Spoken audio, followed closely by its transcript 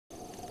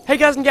Hey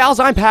guys and gals,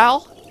 I'm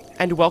Pal,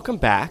 and welcome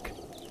back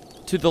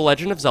to The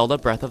Legend of Zelda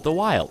Breath of the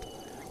Wild.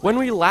 When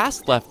we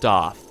last left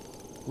off,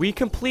 we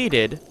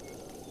completed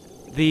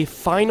the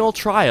final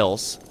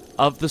trials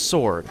of the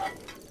sword,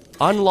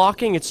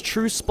 unlocking its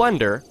true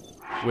splendor,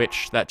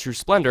 which that true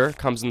splendor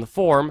comes in the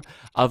form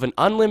of an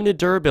unlimited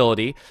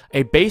durability,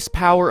 a base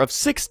power of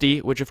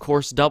 60, which of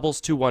course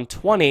doubles to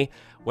 120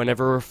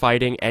 whenever we're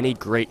fighting any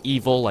great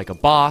evil like a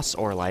boss,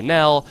 or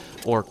Lynel,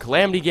 or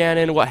Calamity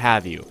Ganon, what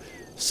have you.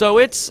 So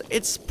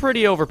it's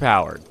pretty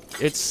overpowered.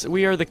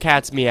 We are the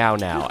cat's meow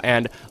now,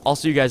 and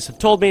also you guys have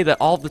told me that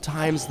all the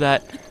times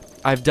that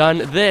I've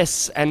done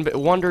this and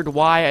wondered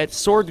why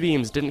sword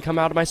beams didn't come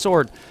out of my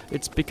sword,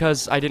 it's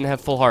because I didn't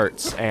have full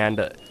hearts,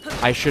 and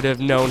I should have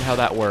known how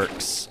that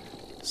works.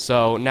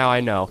 So now I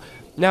know.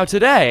 Now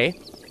today,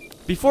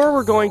 before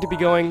we're going to be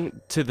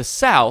going to the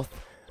south,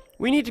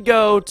 we need to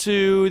go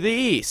to the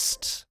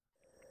east,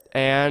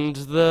 and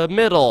the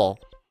middle,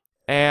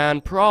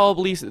 and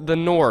probably the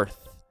north.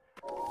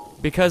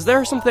 Because there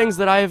are some things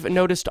that I've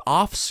noticed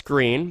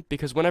off-screen,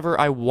 because whenever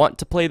I want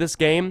to play this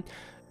game,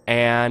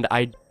 and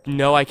I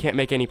know I can't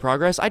make any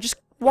progress, I just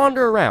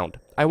wander around.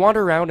 I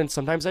wander around and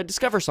sometimes I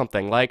discover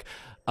something, like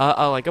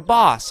a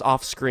boss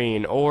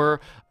off-screen,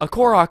 or a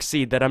Korok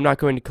seed that I'm not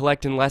going to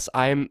collect unless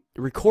I'm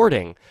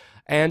recording.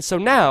 And so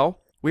now,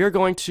 we are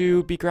going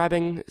to be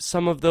grabbing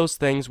some of those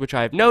things which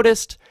I've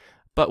noticed,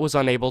 but was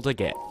unable to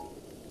get.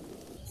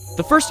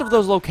 The first of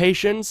those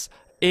locations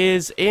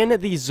is in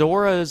the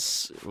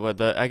Zora's,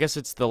 I guess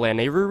it's the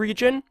Lanayru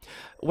region.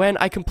 When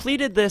I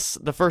completed this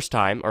the first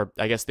time, or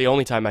I guess the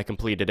only time I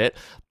completed it,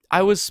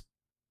 I was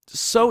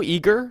so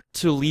eager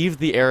to leave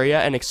the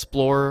area and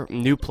explore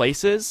new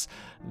places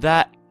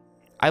that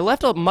I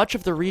left much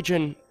of the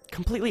region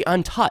completely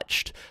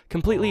untouched,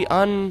 completely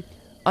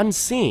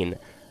unseen.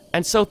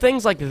 And so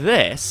things like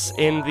this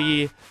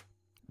in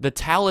the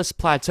Talus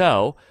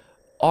Plateau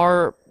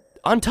are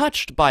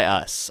untouched by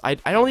us. I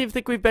don't even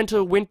think we've been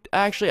to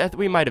actually, I think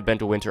we might have been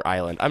to Winter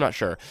Island. I'm not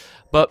sure.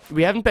 But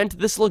we haven't been to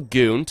this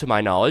lagoon, to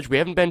my knowledge. We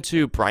haven't been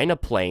to Bryna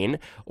Plain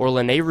or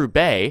Lanayru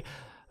Bay.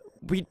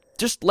 We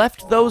just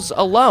left those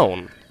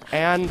alone.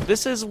 And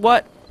this is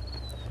what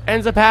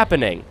ends up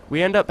happening.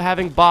 We end up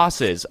having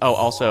bosses. Oh,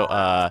 also,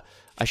 I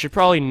should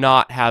probably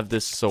not have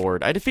this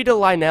sword. I defeated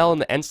Lynel in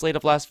the end slate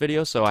of last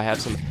video, so I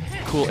have some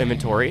cool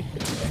inventory.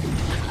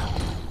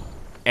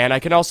 And I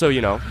can also,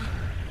 you know,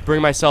 bring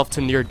myself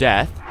to near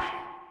death.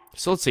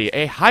 So let's see,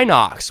 a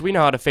Hinox. We know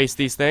how to face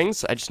these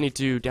things. I just need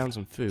to down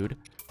some food.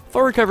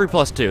 Full recovery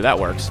 +2, that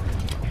works.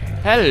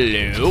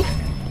 Hello.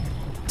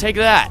 Take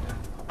that.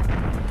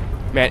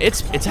 Man,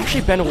 it's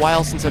actually been a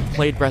while since I've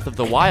played Breath of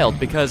the Wild,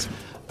 because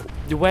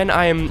when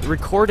I'm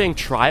recording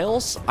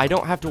trials, I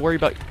don't have to worry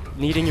about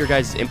needing your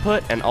guys'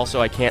 input, and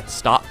also I can't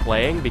stop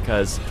playing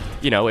because,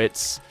 you know,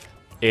 it's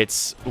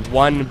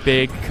one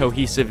big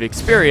cohesive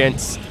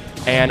experience,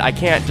 and I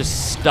can't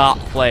just stop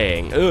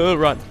playing.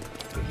 Run.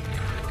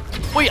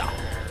 Booyah!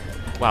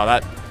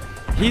 Wow,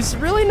 he's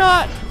really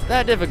not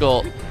that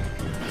difficult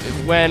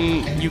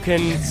when you can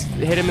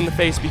hit him in the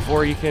face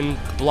before you can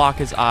block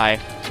his eye.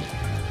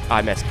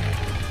 I missed.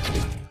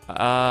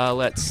 Oh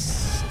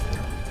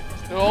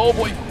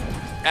boy.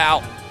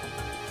 Ow.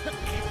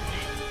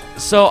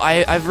 So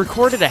I've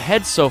recorded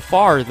ahead so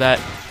far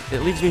that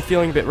it leaves me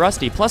feeling a bit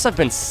rusty. Plus I've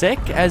been sick,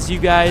 as you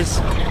guys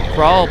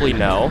probably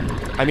know.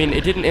 I mean,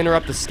 it didn't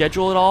interrupt the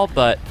schedule at all,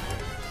 but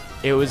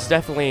it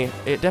definitely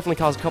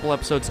caused a couple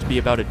episodes to be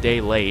about a day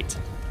late.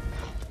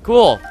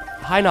 Cool.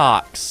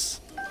 Hinox.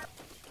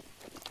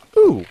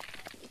 Ooh.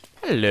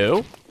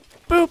 Hello.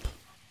 Boop.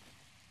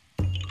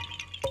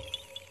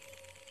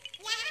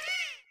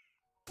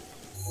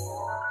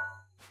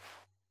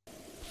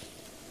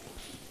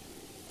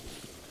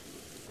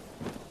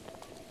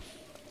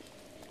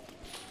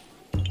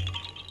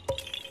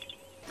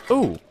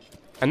 Ooh,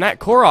 and that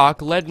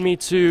Korok led me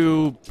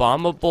to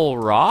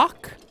Bombable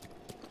Rock?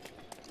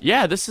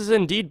 Yeah, this is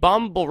indeed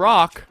Bombable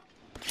Rock.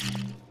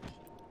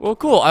 Well,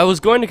 cool. I was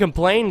going to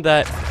complain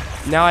that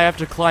now I have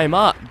to climb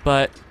up,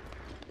 but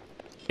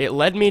it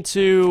led me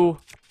to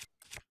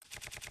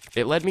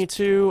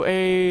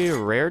a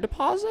rare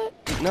deposit?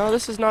 No,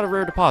 this is not a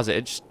rare deposit.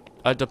 It's just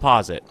a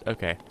deposit.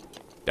 Okay.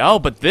 Oh,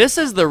 but this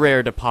is the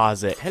rare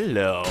deposit.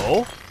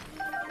 Hello.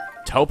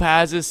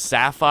 Topazes,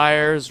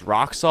 sapphires,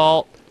 rock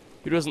salt.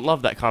 Who doesn't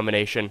love that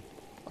combination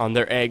on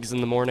their eggs in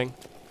the morning?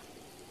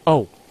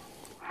 Oh,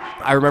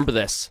 I remember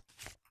this.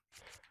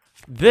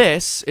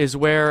 This is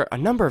where, a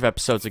number of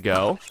episodes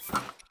ago,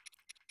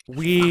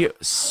 we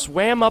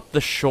swam up the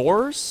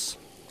shores,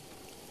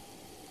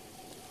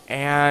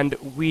 and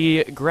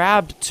we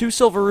grabbed 2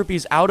 silver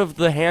rupees out of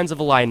the hands of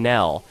a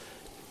Lynel.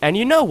 And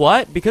you know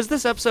what? Because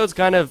this episode's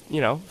kind of, you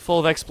know, full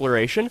of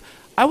exploration,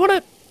 I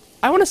want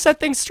to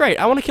set things straight.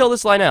 I want to kill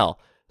this Lynel.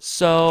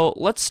 So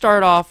let's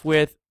start off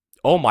with,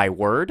 oh my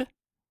word.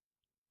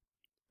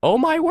 Oh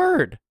my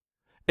word.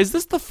 Is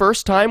this the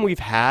first time we've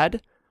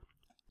had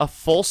a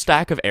full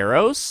stack of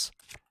arrows?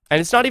 And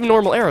it's not even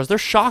normal arrows, they're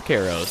shock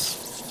arrows.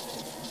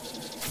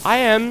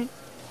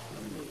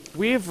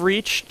 We have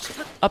reached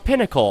a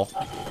pinnacle.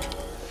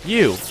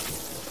 You.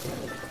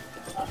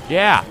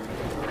 Yeah.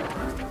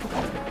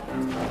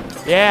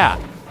 Yeah.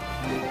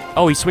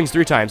 Oh, he swings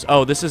 3 times.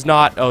 Oh, this is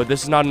not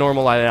a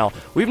normal Lionel.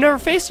 We've never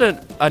faced an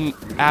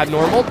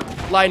abnormal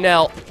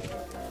Lionel.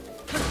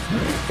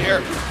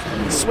 Here.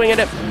 Swinging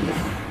it.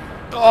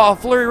 Oh,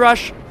 flurry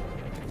rush.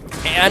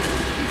 And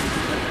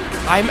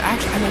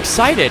I'm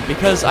excited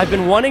because I've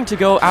been wanting to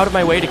go out of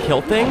my way to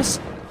kill things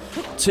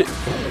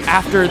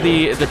after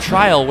the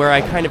trial where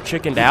I kind of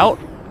chickened out.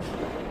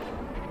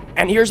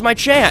 And here's my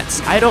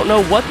chance. I don't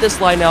know what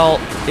this Lionel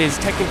is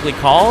technically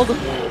called.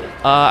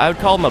 I would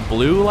call him a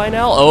blue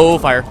Lionel. Oh,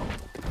 fire.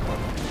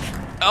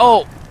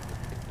 Oh.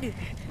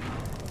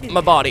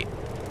 My body.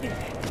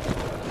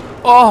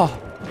 Oh.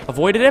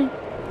 Avoided him?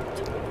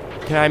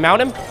 Can I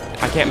mount him?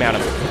 I can't mount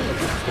him.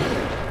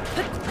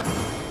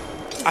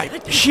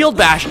 I shield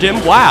bashed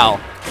him. Wow.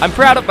 I'm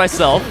proud of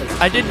myself.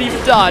 I didn't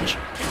even dodge.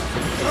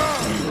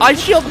 I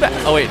shield bash.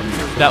 Oh wait,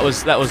 that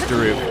was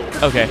Daru.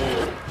 Okay.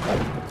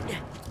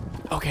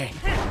 Okay.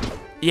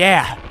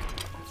 Yeah.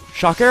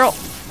 Shock arrow.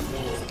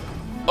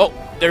 Oh,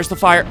 there's the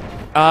fire.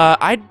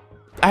 I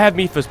have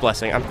Mifa's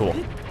blessing. I'm cool.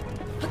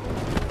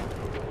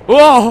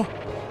 Whoa!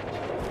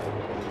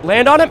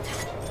 Land on him?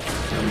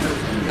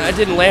 I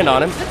didn't land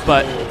on him,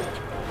 but...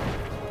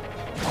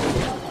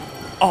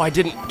 Oh, I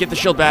didn't get the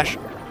shield bash.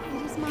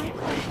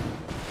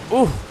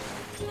 Ooh.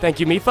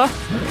 Thank you, Mifa.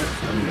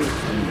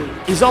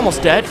 He's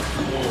almost dead.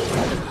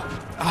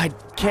 I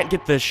can't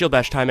get the shield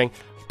bash timing,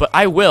 but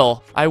I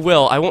will. I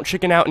won't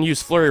chicken out and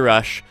use flurry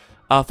rush.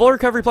 Full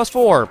recovery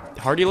 +4.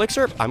 Hardy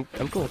elixir. I'm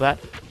cool with that.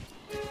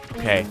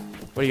 Okay.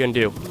 What are you gonna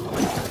do?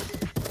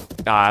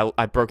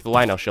 I broke the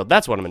Lionel shield.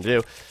 That's what I'm gonna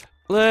do.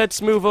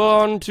 Let's move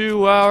on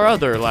to our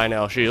other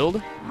Lionel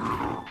shield.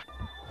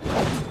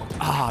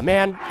 Ah,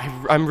 man,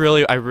 I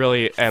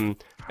really am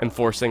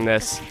forcing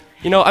this.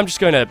 You know, I'm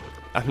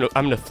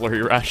gonna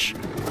flurry rush.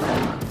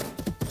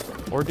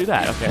 Or do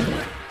that. Okay.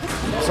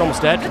 He's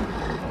almost dead,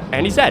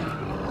 and he's dead.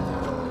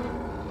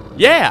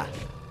 Yeah,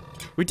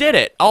 we did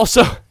it.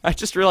 Also, I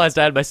just realized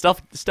I had my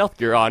stealth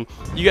gear on.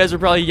 You guys are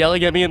probably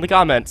yelling at me in the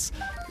comments.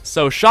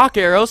 So shock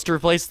arrows to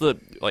replace the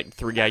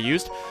 3 I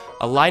used.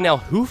 A Lionel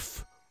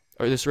hoof,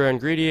 or this rare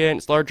ingredient.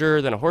 It's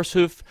larger than a horse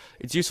hoof.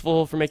 It's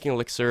useful for making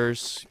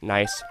elixirs.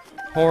 Nice.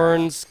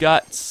 Horns,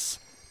 guts.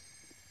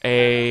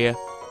 A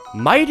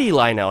mighty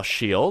Lionel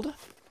shield.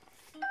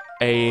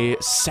 A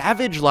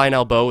savage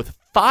Lionel bow with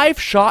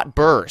 5-shot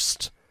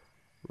burst.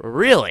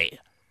 Really?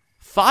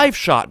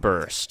 5-shot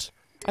burst.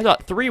 I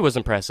thought 3 was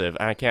impressive,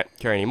 and I can't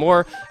carry any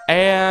more.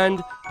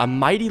 And a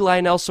mighty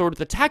Lionel sword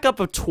with attack up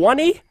of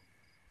 20?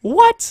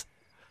 What?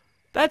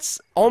 That's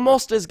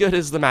almost as good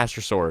as the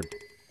Master Sword.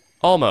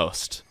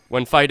 Almost.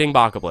 When fighting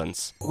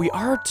bokoblins. We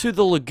are to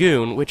the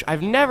lagoon, which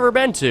I've never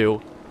been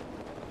to.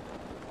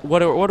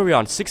 What are we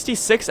on?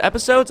 66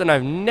 episodes, and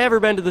I've never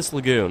been to this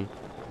lagoon.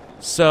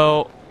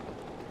 So,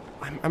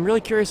 I'm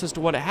really curious as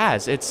to what it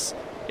has. It's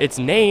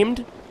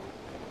named.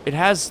 It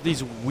has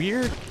these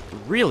weird,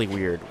 really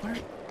weird.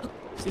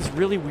 These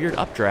really weird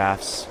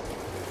updrafts.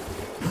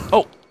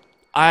 Oh,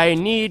 I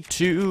need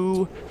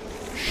to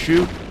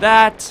shoot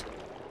that.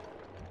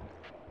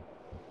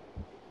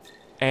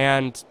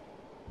 And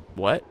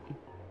what?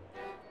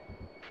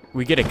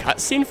 We get a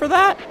cutscene for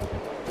that?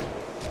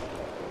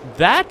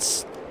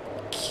 That's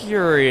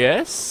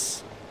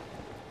curious.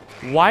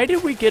 Why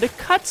did we get a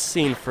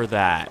cutscene for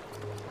that?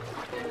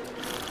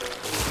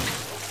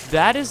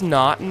 That is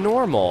not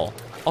normal.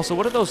 Also,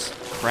 what are those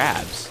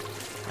crabs?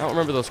 I don't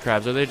remember those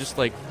crabs. Are they just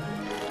like...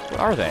 What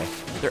are they?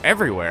 They're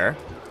everywhere.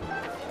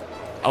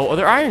 Oh,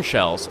 they're iron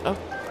shells. Oh,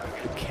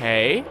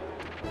 okay.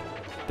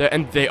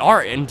 And they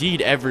are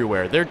indeed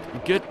everywhere. They're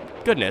good.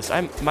 Goodness,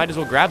 I might as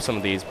well grab some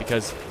of these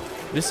because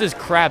this is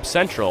Crab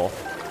Central.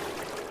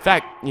 In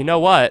fact, you know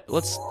what?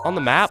 On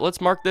the map, let's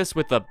mark this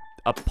with a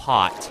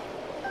pot.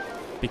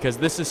 Because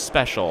this is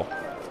special.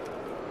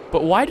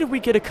 But why did we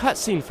get a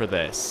cutscene for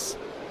this?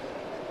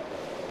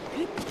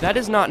 That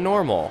is not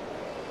normal.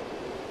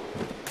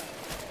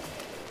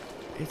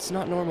 It's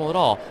not normal at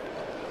all.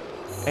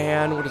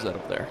 And what is that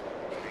up there?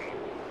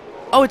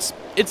 Oh, it's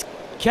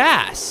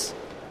Cass.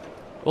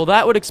 Well,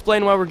 that would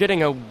explain why we're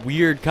getting a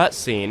weird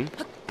cutscene.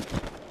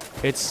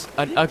 It's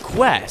a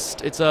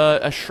quest. It's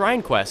a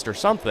shrine quest or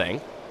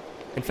something.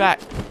 In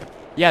fact,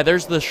 yeah,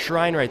 there's the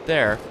shrine right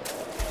there.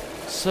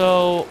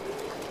 So,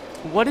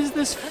 what is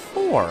this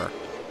for?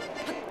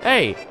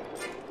 Hey,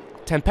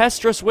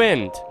 tempestuous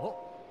wind.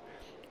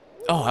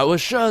 Oh, I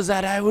was sure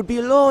that I would be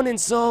alone in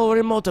so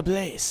remote a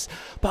place.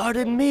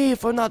 Pardon me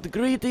for not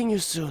greeting you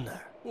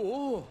sooner.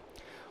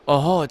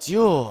 Oh, it's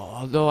you,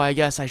 although I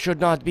guess I should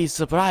not be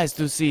surprised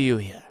to see you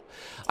here.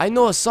 I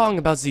know a song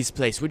about this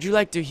place. Would you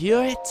like to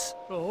hear it?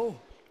 Oh.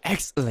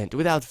 Excellent.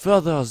 Without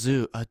further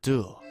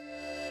ado.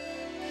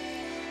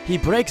 He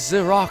breaks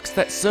the rocks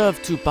that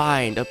serve to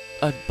bind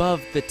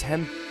above the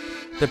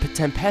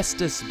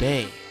tempestuous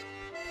bay.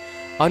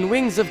 On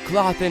wings of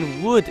cloth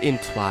and wood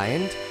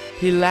entwined,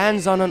 he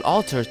lands on an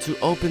altar to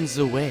open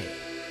the way.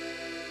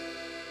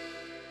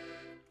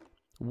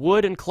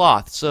 Wood and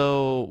cloth,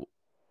 so...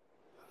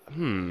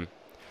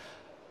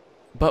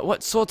 But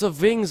what sort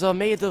of wings are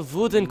made of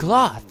wood and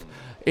cloth?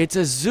 It's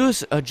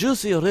a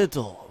juicy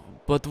riddle,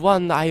 but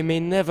one I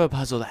may never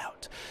puzzle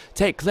out.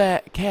 Take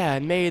care,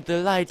 and may the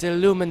light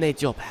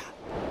illuminate your path.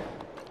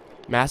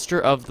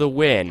 Master of the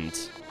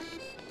Wind.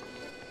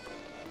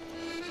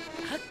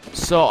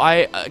 So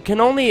I can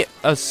only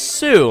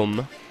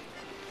assume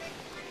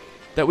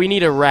that we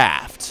need a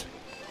raft.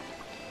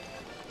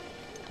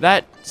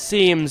 That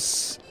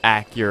seems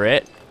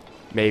accurate.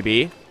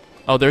 Maybe.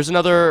 Oh, there's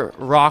another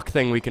rock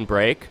thing we can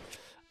break.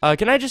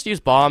 Can I just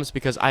use bombs?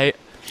 Because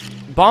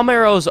bomb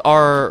arrows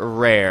are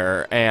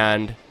rare,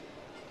 and...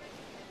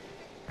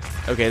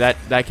 Okay,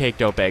 that cake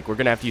don't bake. We're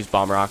gonna have to use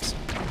bomb rocks.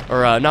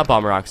 Or, not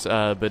bomb rocks,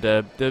 but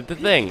the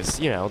things.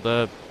 You know,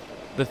 the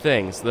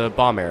things. The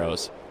bomb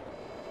arrows.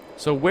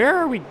 So where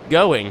are we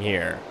going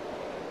here?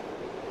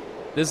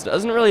 This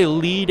doesn't really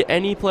lead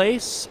any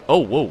place. Oh,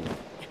 whoa.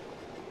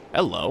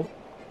 Hello.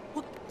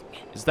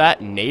 Is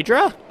that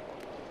Nadra?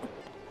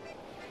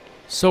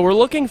 So we're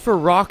looking for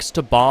rocks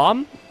to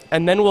bomb,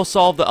 and then we'll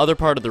solve the other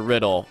part of the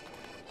riddle.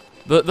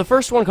 The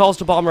first one calls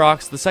to bomb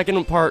rocks. The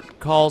second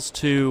part calls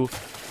to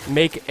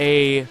make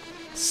a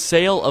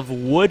sail of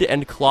wood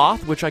and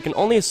cloth, which I can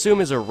only assume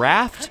is a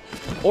raft,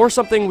 or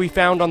something we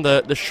found on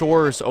the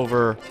shores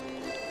over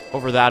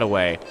that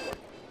away.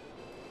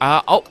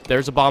 Oh,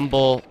 there's a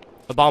bomble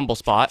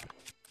spot.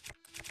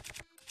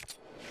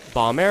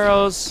 Bomb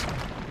arrows.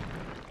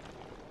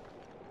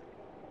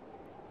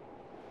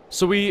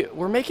 So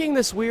we're making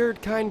this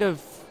weird kind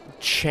of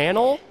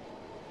channel.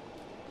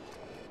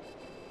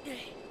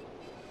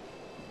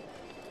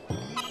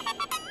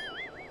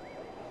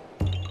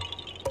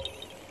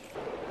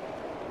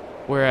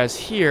 Whereas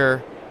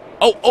here,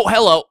 oh,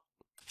 hello.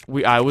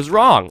 I was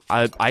wrong.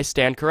 I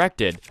stand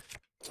corrected.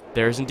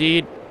 There's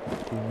indeed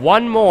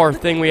one more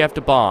thing we have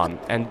to bomb,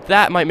 and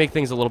that might make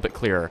things a little bit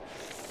clearer.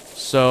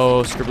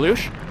 So,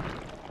 Scribloosh,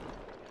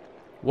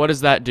 what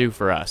does that do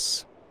for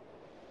us?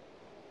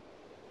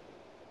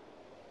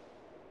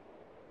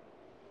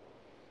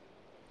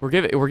 We're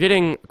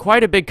getting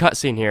quite a big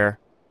cutscene here,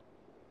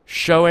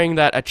 showing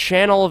that a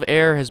channel of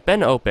air has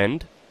been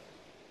opened,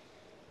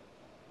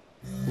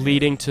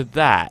 leading to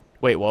that.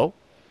 Wait, whoa.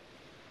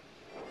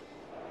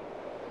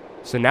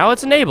 So now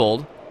it's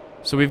enabled,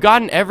 so we've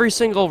gotten every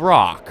single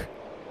rock.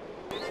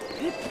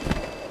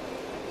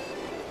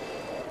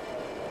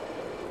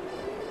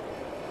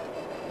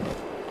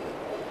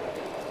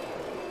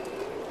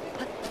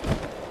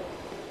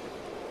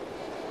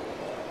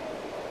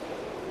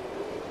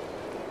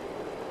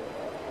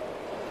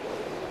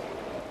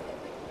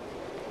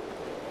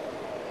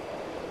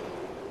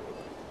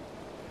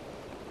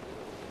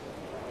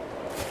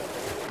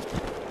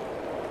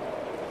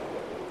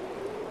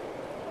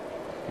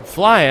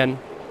 Flying.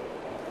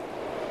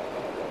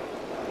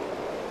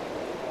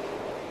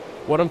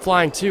 What I'm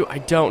flying to, I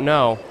don't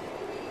know.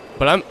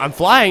 But I'm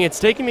flying. It's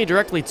taking me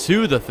directly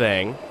to the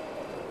thing.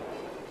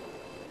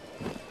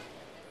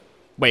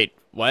 Wait,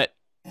 what?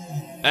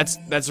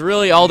 That's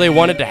really all they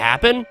wanted to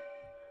happen?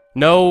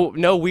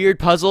 No weird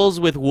puzzles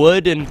with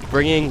wood and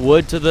bringing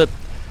wood to the...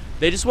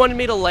 They just wanted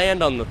me to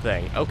land on the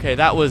thing. Okay,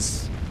 that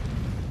was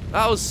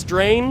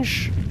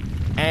strange,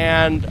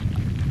 and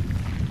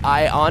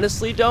I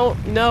honestly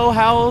don't know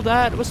how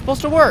that was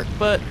supposed to work,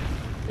 but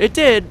it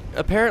did.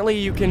 Apparently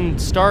you can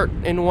start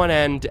in one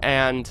end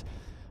and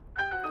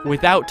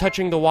without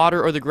touching the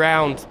water or the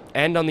ground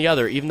end on the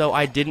other. Even though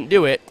I didn't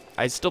do it,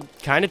 I still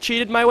kind of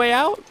cheated my way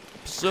out.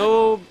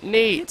 So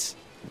neat.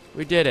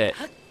 We did it.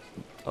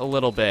 A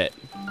little bit.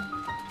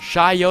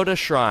 Shyoda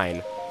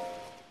Shrine.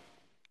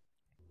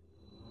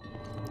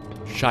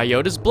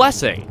 Shyoda's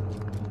Blessing,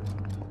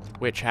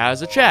 which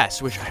has a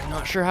chest, which I'm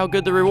not sure how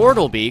good the reward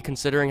will be,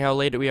 considering how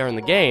late we are in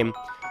the game.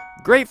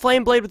 Great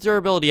Flame Blade with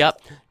durability up.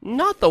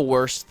 Not the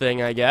worst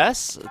thing, I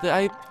guess.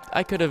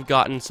 I could have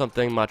gotten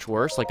something much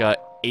worse, like a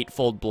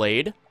 8-fold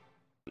blade.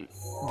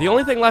 The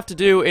only thing left to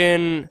do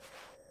in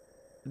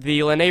the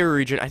Lanayru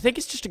region, I think,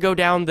 is just to go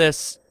down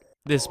this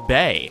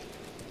bay.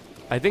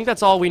 I think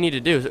that's all we need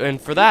to do,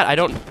 and for that,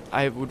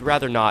 I would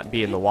rather not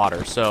be in the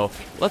water. So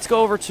let's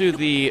go over to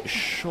the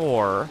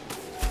shore.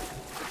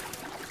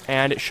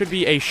 And it should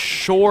be a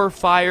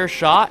surefire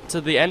shot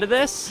to the end of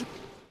this.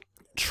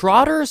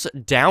 Trotter's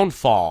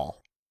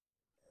Downfall.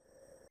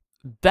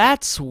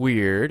 That's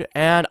weird,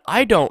 and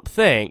I don't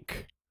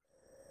think...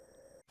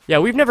 Yeah,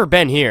 we've never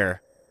been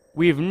here.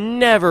 We've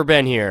never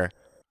been here.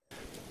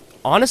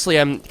 Honestly,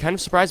 I'm kind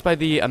of surprised by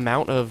the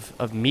amount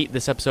of meat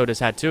this episode has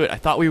had to it. I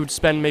thought we would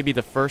spend maybe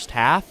the first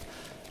half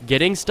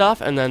getting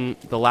stuff, and then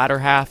the latter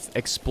half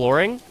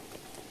exploring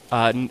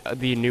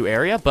the new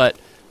area, but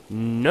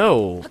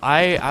no.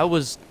 I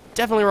was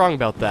definitely wrong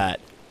about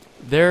that.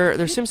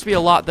 There seems to be a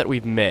lot that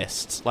we've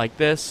missed, like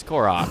this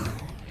Korok.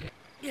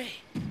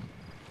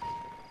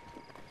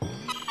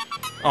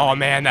 Oh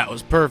man, that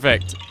was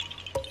perfect.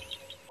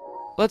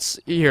 Let's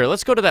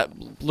go to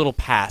that little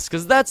pass,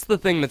 because that's the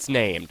thing that's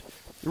named.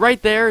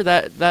 Right there,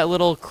 that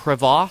little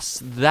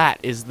crevasse, that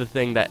is the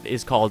thing that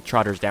is called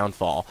Trotter's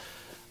Downfall.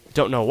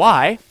 Don't know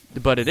why,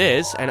 but it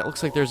is, and it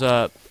looks like there's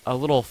a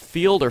little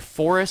field or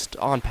forest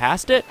on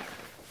past it,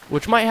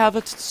 which might have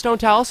a stone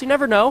talus. You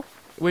never know,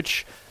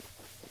 which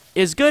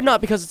is good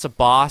not because it's a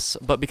boss,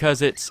 but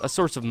because it's a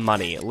source of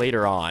money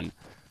later on.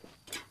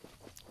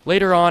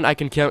 Later on, I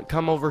can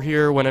come over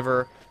here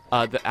whenever,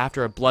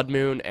 after a blood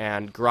moon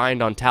and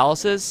grind on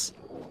taluses.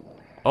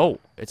 Oh,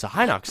 it's a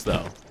Hinox,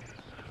 though.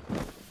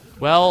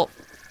 Well,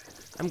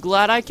 I'm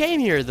glad I came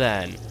here,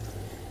 then.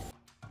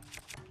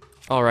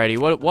 Alrighty,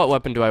 what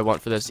weapon do I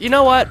want for this? You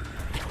know what?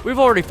 We've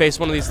already faced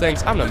one of these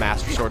things. I'm gonna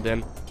Master Sword,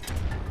 then.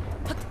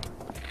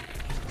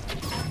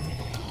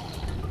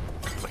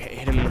 Okay,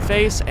 hit him in the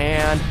face,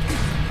 and...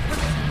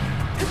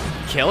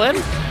 kill him?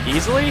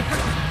 Easily?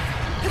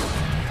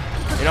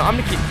 You know, I'm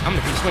gonna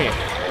keep swinging.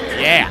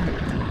 Yeah!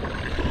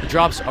 He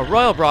drops a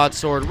Royal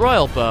Broadsword,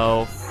 Royal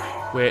Bow,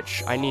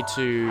 which I need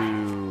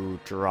to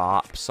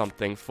drop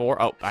something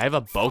for. Oh, I have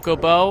a Boko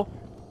Bow?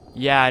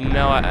 Yeah,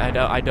 no,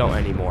 I don't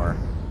anymore.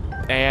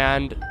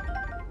 And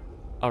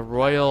a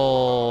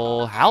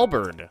Royal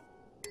Halberd.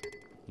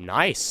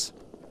 Nice.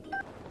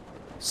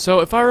 So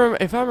if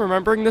I'm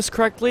remembering this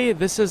correctly,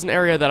 this is an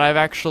area that I've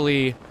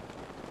actually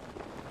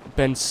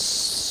been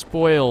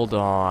spoiled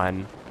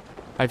on.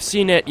 I've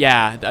seen it,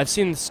 yeah, I've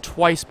seen this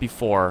twice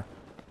before.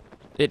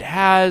 It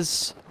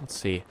has, let's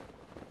see,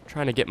 I'm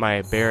trying to get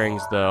my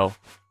bearings though,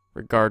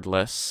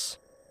 regardless.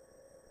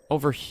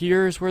 Over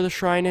here is where the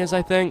shrine is,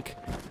 I think.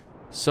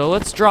 So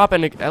let's drop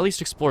and at least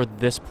explore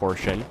this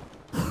portion.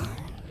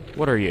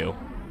 What are you?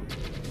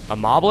 A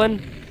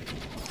Moblin?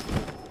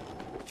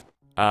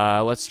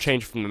 Let's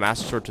change from the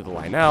Master Sword to the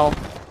Lionel.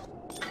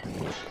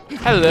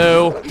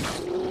 Hello!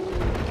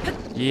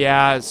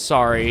 Yeah,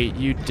 sorry,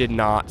 you did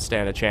not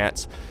stand a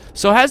chance.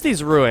 So it has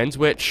these ruins,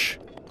 which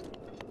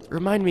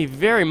remind me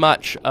very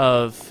much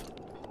of...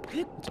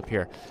 what's up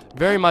here?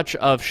 Very much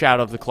of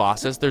Shadow of the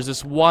Colossus. There's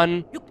this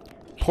one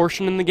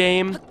portion in the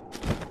game.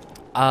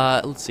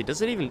 Let's see, is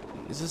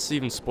this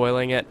even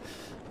spoiling it?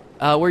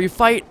 Where you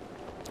fight...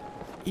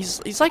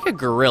 He's like a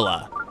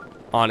gorilla,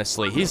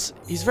 honestly. He's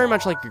very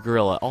much like a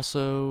gorilla.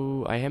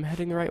 Also, I am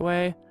heading the right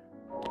way?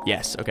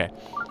 Yes, okay.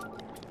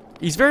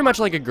 He's very much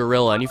like a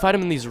gorilla, and you fight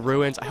him in these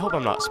ruins. I hope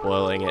I'm not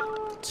spoiling it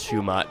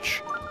too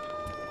much.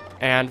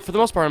 And for the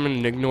most part, I'm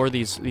going to ignore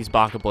these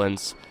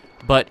bokoblins.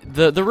 But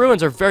the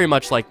ruins are very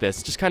much like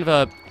this. Just kind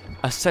of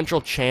a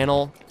central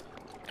channel.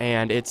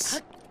 And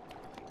it's...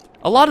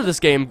 a lot of this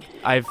game,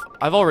 I've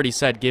already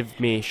said, give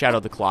me Shadow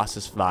of the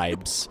Colossus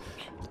vibes.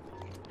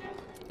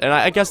 And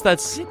I guess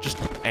that's just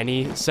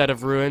any set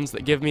of ruins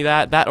that give me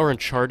that or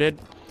Uncharted.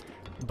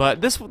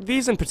 But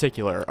these in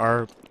particular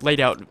are laid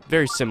out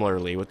very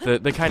similarly with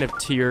the kind of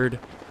tiered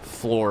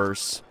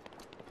floors.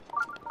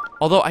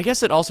 Although I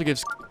guess it also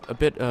gives a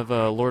bit of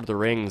a Lord of the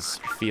Rings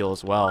feel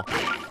as well.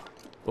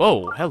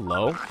 Whoa,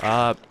 hello.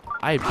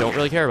 I don't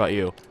really care about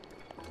you.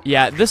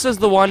 Yeah, this is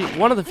one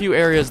of the few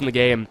areas in the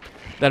game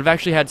that I've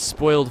actually had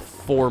spoiled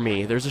for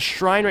me. There's a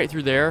shrine right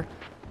through there,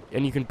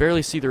 and you can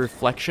barely see the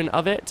reflection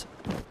of it.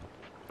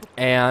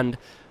 And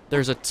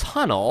there's a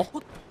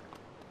tunnel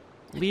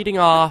leading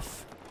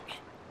off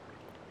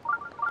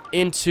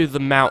into the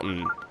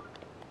mountain.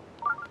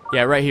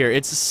 Yeah, right here.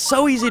 It's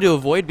so easy to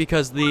avoid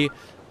because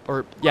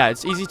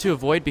it's easy to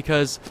avoid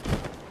because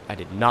I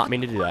did not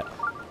mean to do that.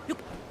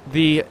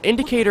 The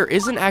indicator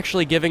isn't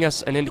actually giving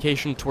us an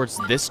indication towards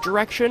this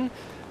direction.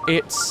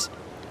 It's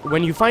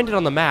when you find it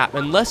on the map,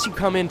 unless you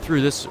come in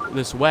through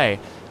this way,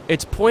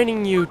 it's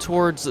pointing you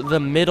towards the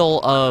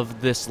middle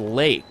of this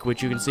lake,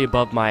 which you can see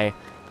above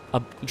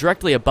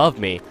directly above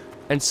me.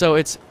 And so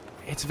it's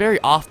very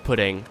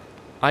off-putting.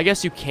 I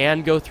guess you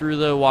can go through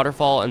the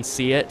waterfall and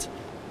see it,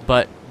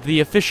 but the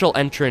official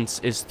entrance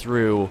is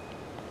through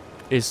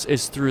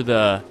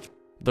the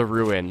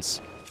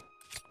ruins.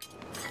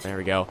 There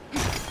we go.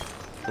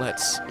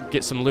 Let's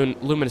get some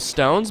luminous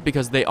stones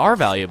because they are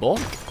valuable.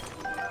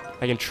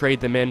 I can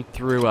trade them in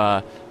through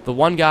the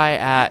one guy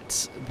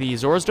at the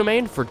Zora's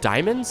Domain for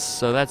diamonds,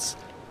 so that's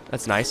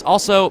nice.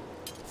 Also,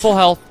 full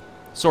health,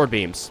 sword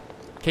beams.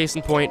 Case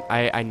in point,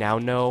 I now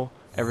know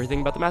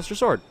everything about the Master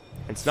Sword.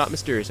 It's not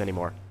mysterious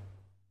anymore.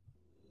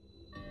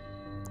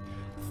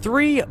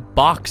 3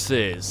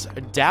 boxes.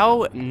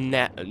 Dao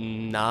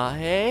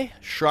Nahe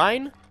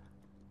Shrine?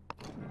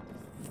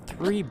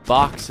 3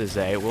 boxes,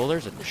 eh? Well,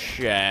 there's a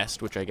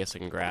chest, which I guess I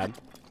can grab.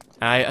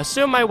 I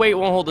assume my weight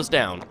won't hold us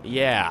down.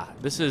 Yeah,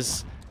 this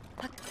is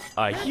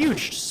a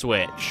huge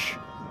switch.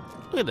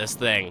 Look at this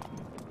thing.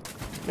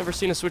 Never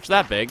seen a switch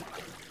that big.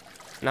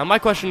 Now, my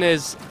question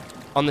is,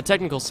 on the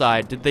technical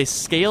side, did they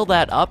scale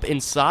that up in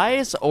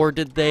size, or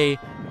did they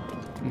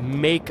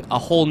make a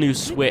whole new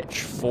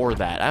switch for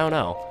that? I don't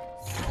know.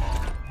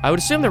 I would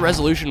assume the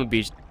resolution would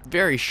be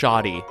very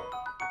shoddy,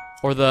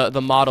 or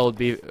the model would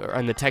be,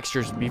 and the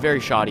textures would be very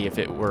shoddy if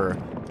it were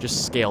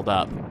just scaled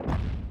up.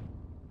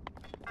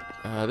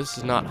 This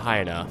is not high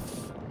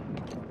enough.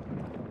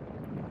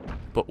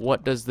 But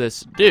what does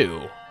this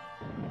do?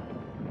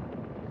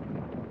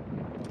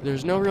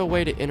 There's no real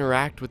way to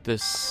interact with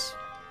this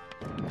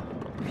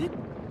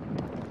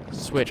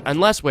switch.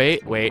 Unless,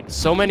 wait.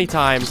 So many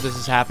times this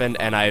has happened,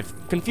 and I've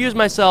confused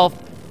myself.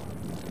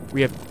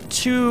 We have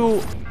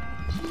 2...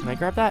 Can I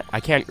grab that? I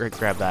can't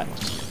grab that.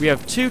 We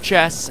have 2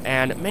 chests,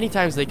 and many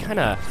times they kind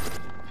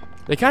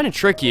of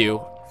trick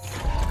you.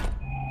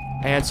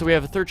 And so we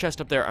have a 3rd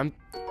chest up there.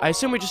 I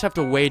assume we just have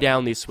to weigh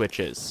down these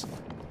switches.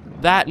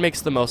 That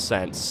makes the most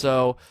sense.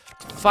 So,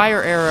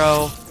 fire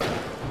arrow.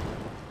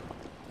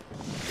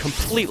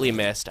 Completely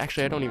missed.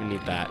 Actually, I don't even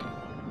need that.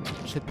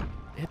 Just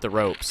hit the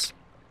ropes.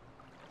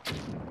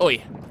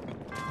 Oi.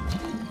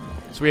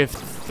 So we have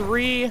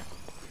 3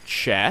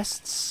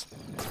 chests,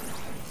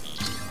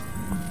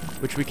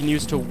 which we can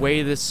use to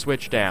weigh this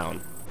switch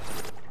down.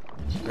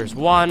 There's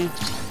 1.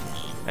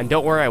 And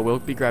don't worry, I will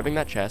be grabbing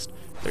that chest.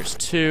 There's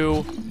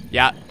 2.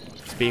 Yeah,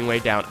 it's being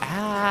weighed down.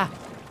 Ah!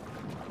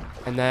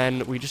 And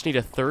then we just need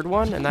a 3rd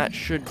one, and that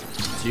should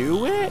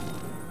do it?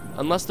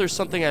 Unless there's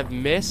something I've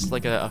missed,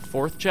 like a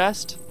 4th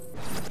chest.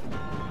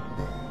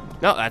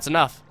 No, that's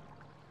enough.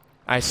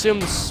 I assume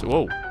this...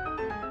 Whoa.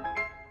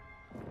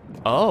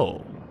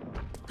 Oh.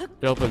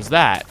 It opens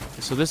that.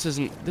 So this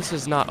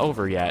is not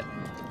over yet.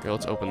 Here,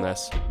 let's open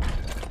this.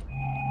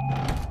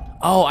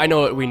 Oh, I know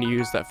what we need to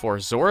use that for.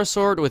 Zora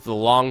sword with the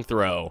long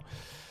throw.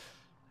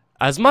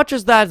 As much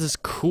as that is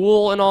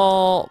cool and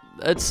all,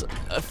 it's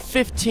a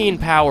 15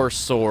 power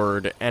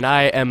sword, and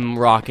I am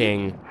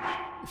rocking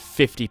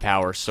 50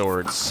 power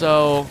swords.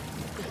 So,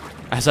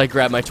 as I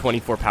grab my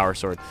 24 power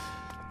sword.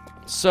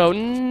 So,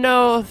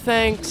 no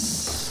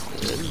thanks.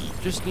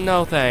 Just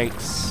no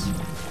thanks.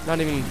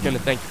 Not even gonna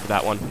thank you for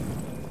that one.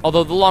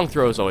 Although the long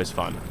throw is always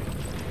fun.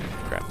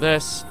 Grab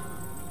this.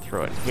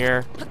 Throw it in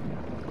here.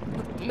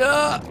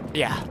 No!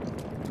 Yeah.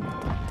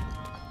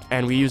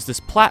 And we use this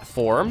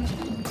platform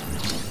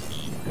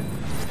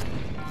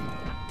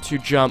to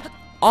jump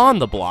on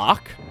the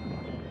block.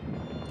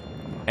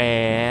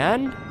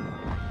 And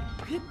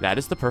that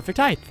is the perfect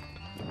height.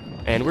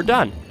 And we're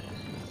done.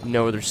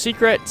 No other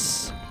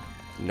secrets.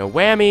 No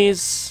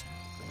whammies.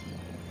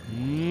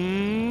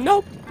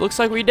 Nope. Looks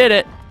like we did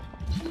it.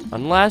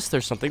 Unless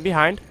there's something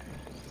behind.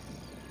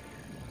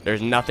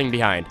 There's nothing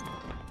behind.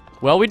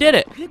 Well, we did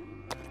it.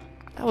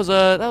 That was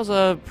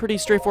a pretty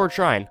straightforward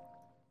shrine.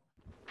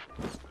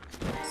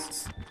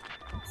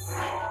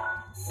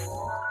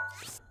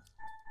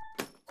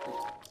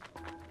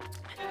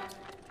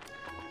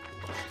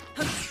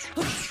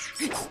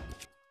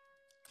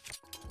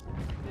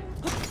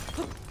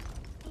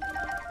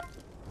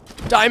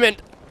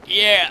 Diamond!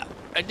 Yeah,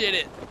 I did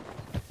it.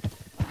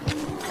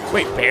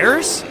 Wait,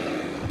 bears?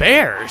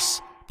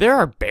 Bears? There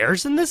are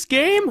bears in this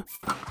game?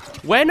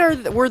 When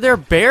were there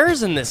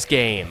bears in this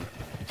game?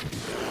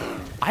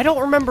 I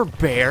don't remember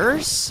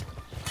bears.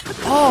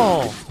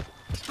 Oh,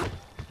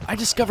 I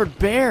discovered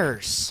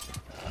bears.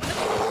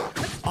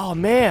 Oh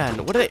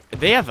man, what are they?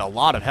 They have a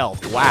lot of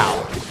health.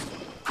 Wow.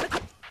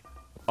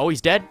 Oh,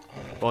 he's dead?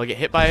 Will I get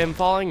hit by him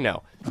falling?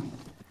 No.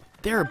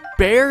 There are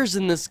bears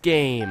in this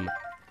game.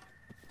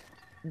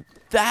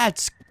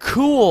 That's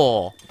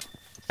cool.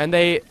 And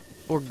they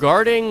were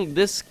guarding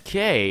this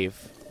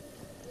cave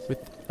with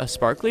a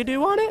sparkly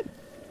dew on it?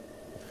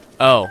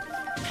 Oh.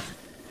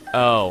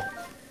 Oh.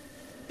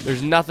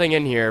 There's nothing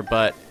in here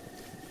but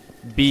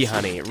bee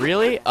honey.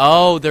 Really?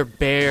 Oh, they're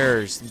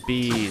bears.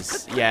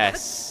 Bees.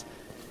 Yes.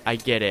 I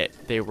get it.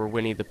 They were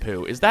Winnie the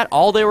Pooh. Is that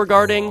all they were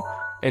guarding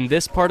in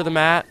this part of the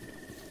map?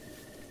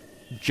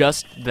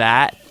 Just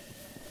that?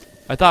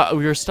 I thought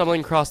we were stumbling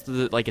across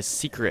like a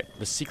secret.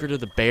 The secret of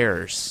the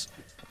bears.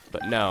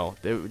 But no,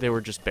 they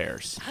were just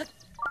bears.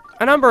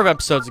 A number of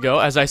episodes ago,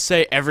 as I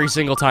say every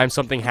single time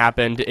something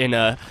happened in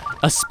a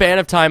span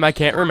of time I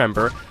can't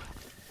remember,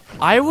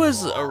 I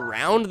was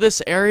around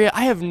this area.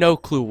 I have no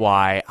clue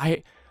why.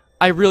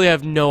 I really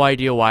have no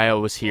idea why I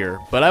was here.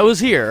 But I was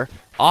here,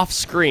 off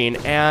screen,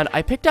 and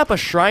I picked up a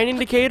shrine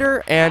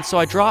indicator, and so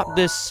I dropped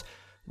this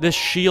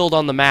shield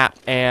on the map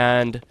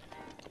and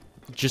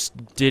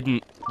just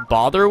didn't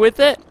bother with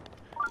it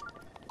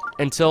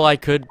until I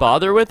could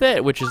bother with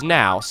it, which is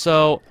now.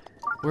 So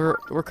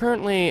we're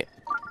currently...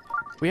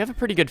 We have a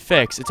pretty good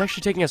fix. It's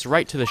actually taking us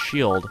right to the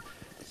shield.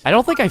 I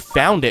don't think I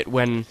found it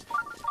when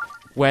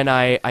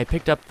I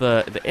picked up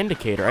the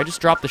indicator. I just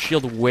dropped the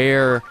shield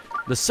where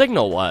the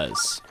signal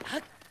was.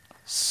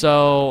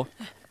 So,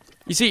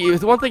 you see,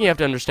 the one thing you have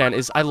to understand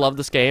is I love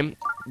this game.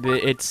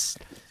 It's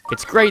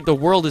great. The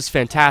world is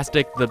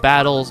fantastic. The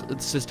battles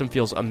system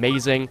feels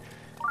amazing.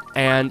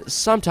 And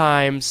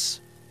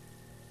sometimes...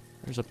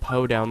 There's a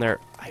Poe down there.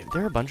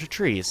 There are a bunch of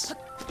trees.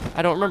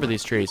 I don't remember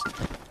these trees.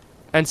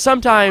 And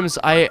sometimes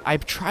I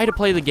try to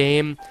play the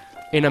game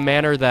in a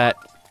manner that...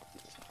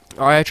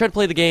 Or I try to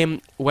play the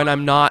game when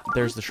I'm not...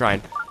 There's the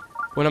shrine.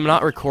 When I'm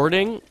not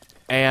recording,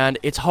 and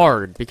it's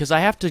hard, because I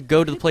have to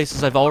go to the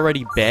places I've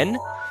already been,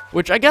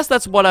 which I guess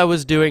that's what I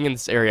was doing in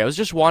this area. I was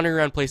just wandering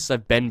around places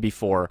I've been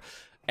before,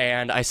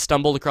 and I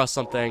stumbled across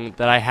something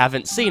that I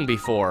haven't seen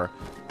before.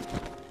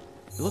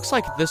 It looks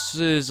like this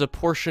is a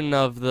portion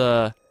of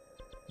the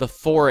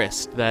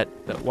forest that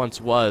once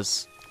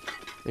was.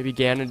 Maybe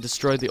Ganon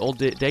destroyed the old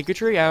Deku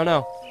Tree? I don't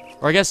know.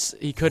 Or I guess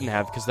he couldn't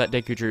have, because that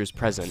Deku Tree was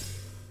present.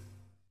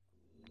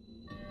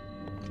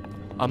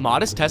 A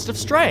modest test of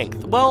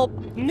strength. Well,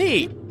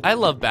 neat. I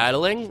love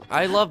battling.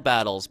 I love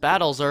battles.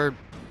 Battles are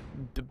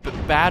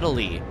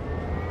battly.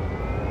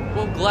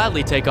 We'll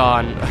gladly take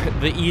on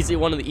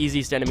one of the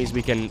easiest enemies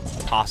we can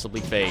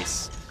possibly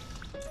face.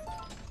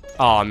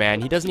 Oh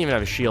man, he doesn't even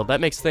have a shield.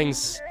 That makes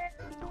things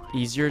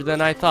easier than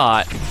I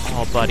thought.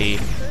 Oh, buddy.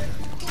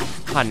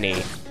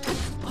 Honey.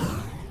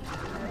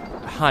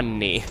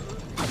 Honey.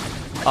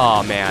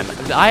 Oh man.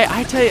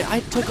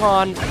 I took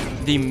on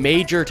the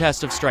major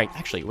test of strength.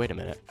 Actually, wait a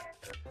minute.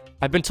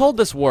 I've been told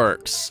this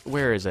works.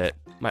 Where is it?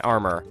 My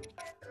armor.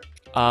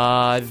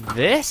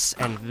 This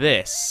and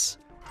this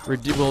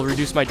will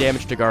reduce my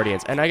damage to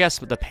guardians. And I guess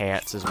with the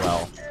pants as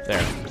well.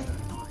 There.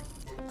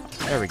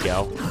 There we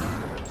go.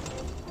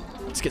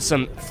 Let's get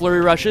some flurry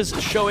rushes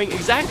showing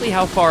exactly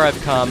how far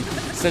I've come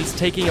since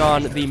taking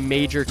on the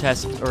major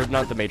test, or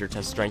not the major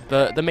test strength,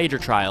 the major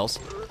trials.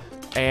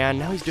 And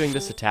now he's doing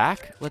this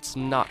attack. Let's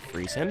not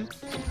freeze him.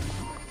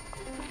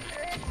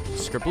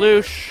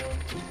 Scribloosh.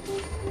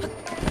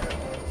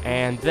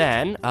 And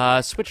then,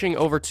 switching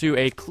over to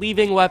a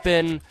cleaving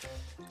weapon,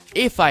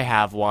 if I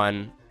have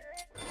one.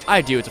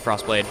 I do, it's a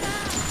Frostblade.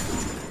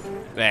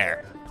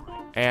 There.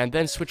 And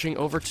then switching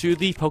over to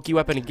the pokey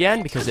weapon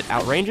again, because it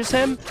outranges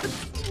him.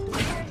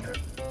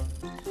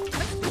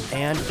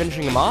 And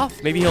finishing him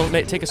off. Maybe he'll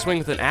take a swing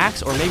with an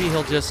axe, or maybe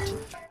he'll just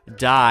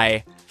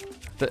die.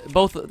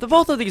 Both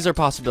of these are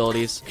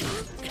possibilities.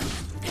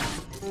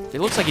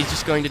 It looks like he's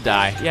just going to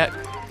die. Yeah,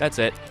 that's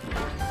it.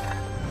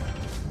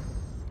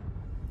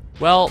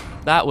 Well,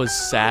 that was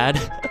sad.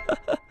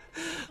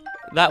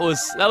 that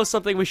was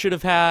something we should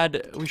have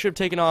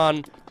taken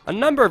on a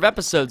number of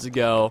episodes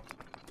ago.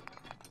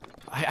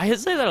 I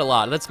say that a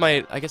lot.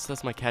 I guess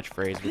that's my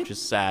catchphrase, which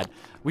is sad.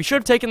 We should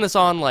have taken this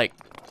on like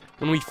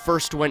when we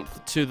first went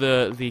to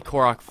the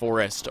Korok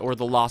Forest or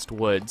the Lost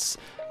Woods,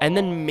 and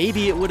then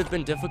maybe it would have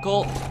been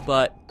difficult,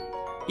 but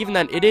even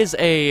then, it is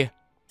I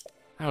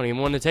don't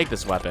even want to take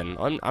this weapon.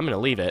 I'm gonna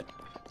leave it.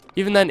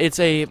 Even then, it's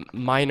a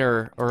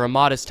minor or a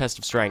modest test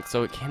of strength,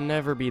 so it can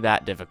never be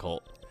that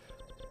difficult.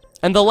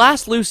 And the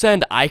last loose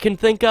end I can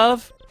think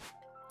of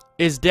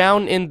is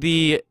down in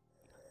the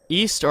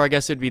east, or I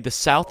guess it'd be the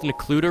South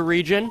Necluda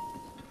region.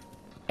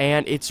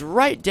 And it's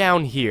right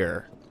down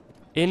here.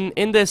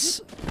 In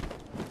this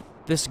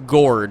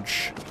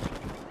gorge,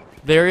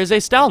 there is a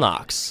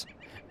Stalnox.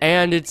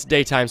 And it's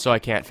daytime, so I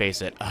can't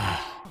face it.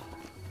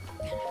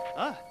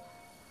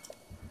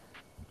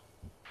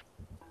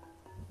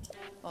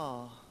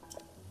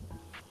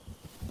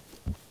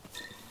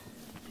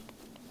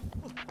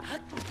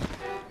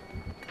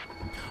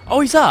 Oh,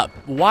 he's up.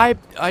 Why?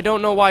 I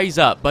don't know why he's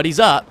up, but he's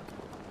up.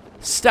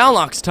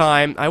 Stalnox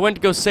time. I went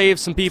to go save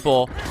some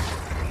people.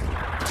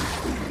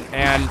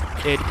 And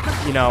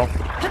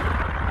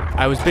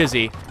I was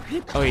busy.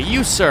 Okay,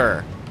 you,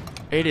 sir.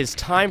 It is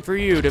time for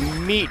you to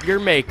meet your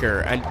maker.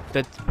 And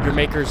that your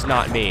maker's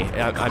not me.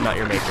 I'm not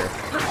your maker.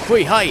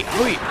 Hui, hi,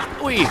 hui,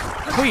 hui,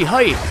 hui,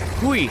 hi,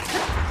 hui,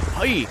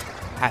 hi.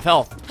 Half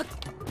health.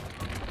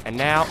 And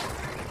now.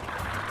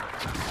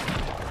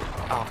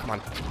 Oh, come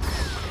on.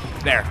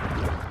 There.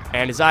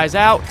 And his eye's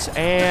out,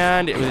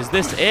 and is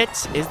this it?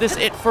 Is this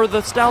it for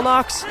the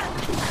Stalnox?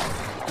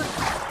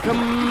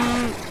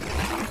 Come,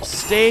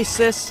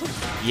 stasis.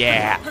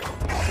 Yeah.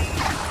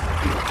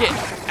 Get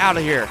out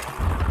of here.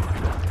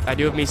 I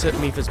do have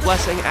Mipha's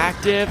Blessing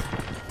active.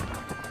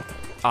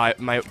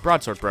 My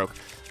broadsword broke.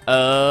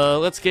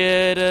 Let's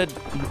get a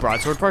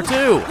broadsword part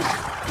 2.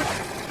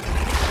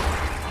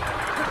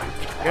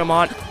 Come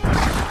on.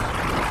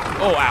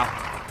 Oh, wow.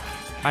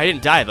 I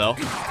didn't die, though.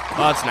 Oh,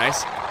 that's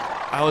nice.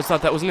 I always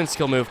thought that was an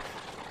in-skill move.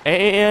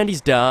 And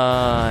he's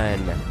done.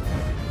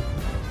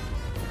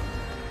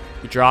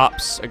 He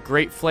drops a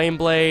great flame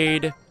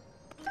blade.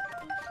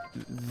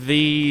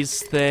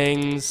 These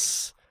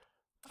things.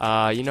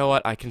 You know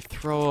what? I can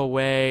throw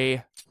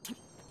away. I'm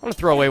gonna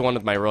throw away one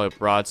of my royal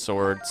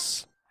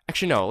broadswords.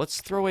 Actually, no.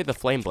 Let's throw away the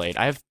flame blade.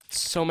 I have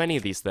so many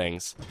of these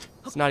things.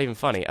 It's not even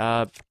funny.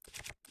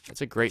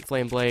 That's a great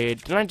flame blade.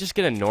 Didn't I just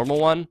get a normal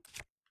one?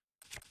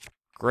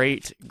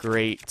 Great.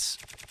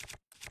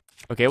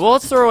 Okay, well,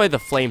 let's throw away the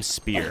flame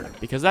spear,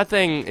 because that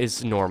thing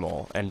is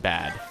normal and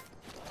bad.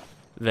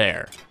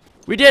 There.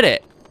 We did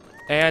it!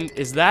 And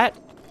is that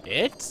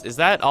it? Is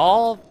that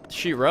all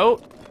she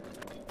wrote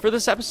for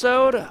this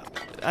episode?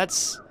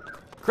 That's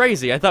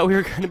crazy. I thought we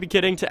were going to be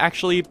getting to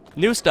actually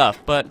new stuff,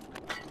 but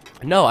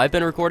no, I've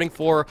been recording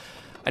for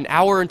an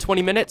hour and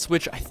 20 minutes,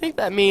 which I think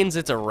that means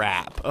it's a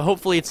wrap.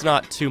 Hopefully it's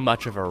not too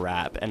much of a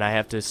wrap, and I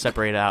have to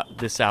separate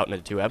this out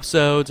into 2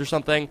 episodes or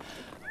something.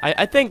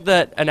 I think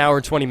that an hour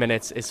and 20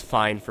 minutes is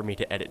fine for me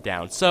to edit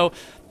down. So,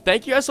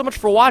 thank you guys so much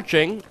for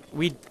watching.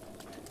 We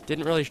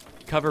didn't really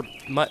cover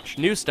much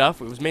new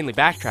stuff. It was mainly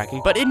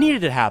backtracking, but it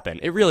needed to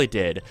happen. It really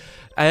did.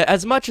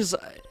 As much as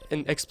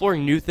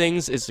exploring new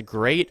things is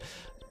great,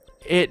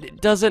 it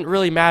doesn't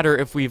really matter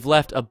if we've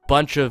left a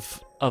bunch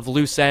of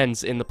loose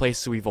ends in the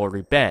places we've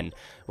already been.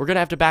 We're gonna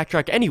have to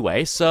backtrack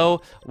anyway,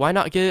 so why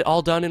not get it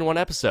all done in one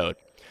episode?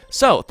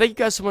 So, thank you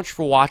guys so much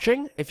for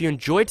watching. If you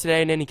enjoyed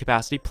today in any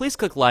capacity, please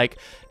click like.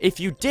 If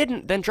you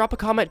didn't, then drop a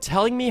comment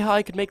telling me how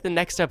I could make the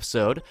next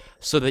episode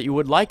so that you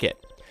would like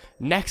it.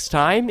 Next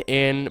time,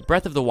 in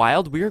Breath of the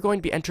Wild, we are going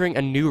to be entering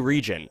a new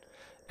region.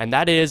 And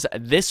that is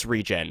this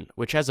region,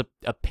 which has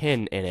a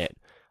pin in it.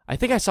 I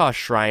think I saw a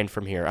shrine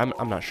from here.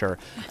 I'm not sure.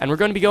 And we're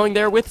going to be going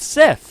there with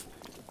Sif,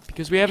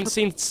 because we haven't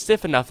seen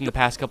Sif enough in the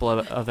past couple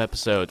of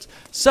episodes.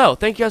 So,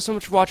 thank you guys so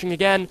much for watching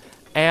again.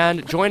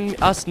 And join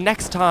us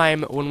next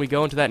time when we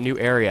go into that new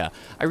area.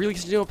 I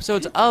release new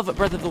episodes of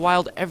Breath of the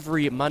Wild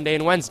every Monday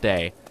and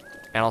Wednesday.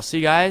 And I'll see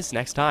you guys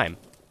next time.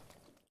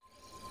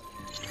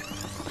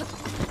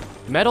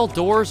 Metal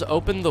doors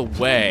open the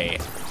way.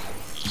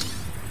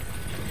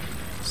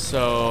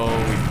 So,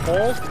 we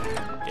pull?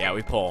 Yeah,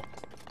 we pull.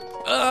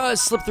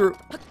 Slip through.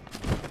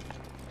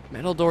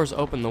 Metal doors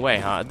open the way,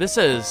 huh? This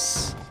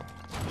is...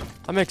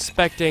 I'm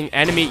expecting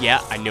enemy... Yeah,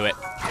 I knew it.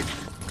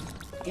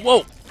 Whoa!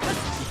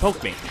 You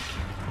poked me.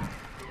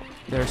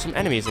 There are some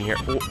enemies in here.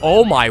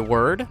 Oh my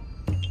word.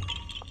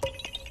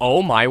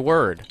 Oh my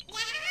word.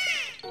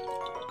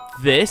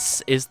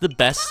 This is the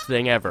best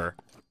thing ever.